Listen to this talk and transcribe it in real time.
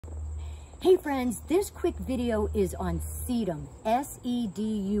Hey friends, this quick video is on Sedum,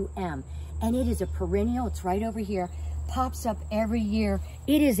 S-E-D-U-M, and it is a perennial. It's right over here, pops up every year.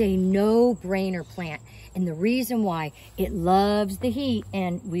 It is a no-brainer plant, and the reason why, it loves the heat,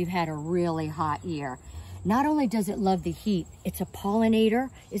 and we've had a really hot year. Not only does it love the heat, it's a pollinator.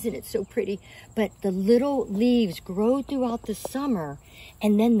 Isn't it so pretty? But the little leaves grow throughout the summer,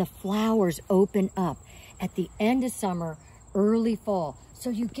 and then the flowers open up at the end of summer, early fall. So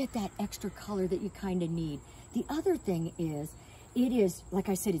you get that extra color that you kind of need. The other thing is, it is, like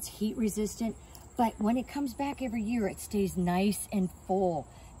I said, it's heat resistant, but when it comes back every year, it stays nice and full.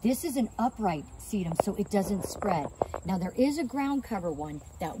 This is an upright sedum, so it doesn't spread. Now there is a ground cover one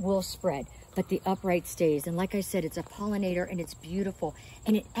that will spread, but the upright stays. And like I said, it's a pollinator and it's beautiful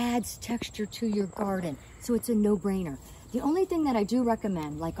and it adds texture to your garden. So it's a no-brainer. The only thing that I do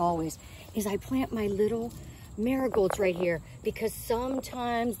recommend, like always, is I plant my little marigolds right here, because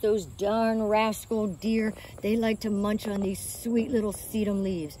sometimes those darn rascal deer, they like to munch on these sweet little sedum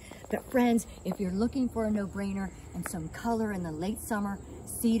leaves. But friends, if you're looking for a no-brainer and some color in the late summer,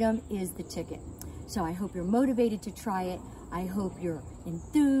 sedum is the ticket. So I hope you're motivated to try it. I hope you're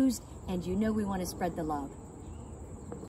enthused, and you know we want to spread the love.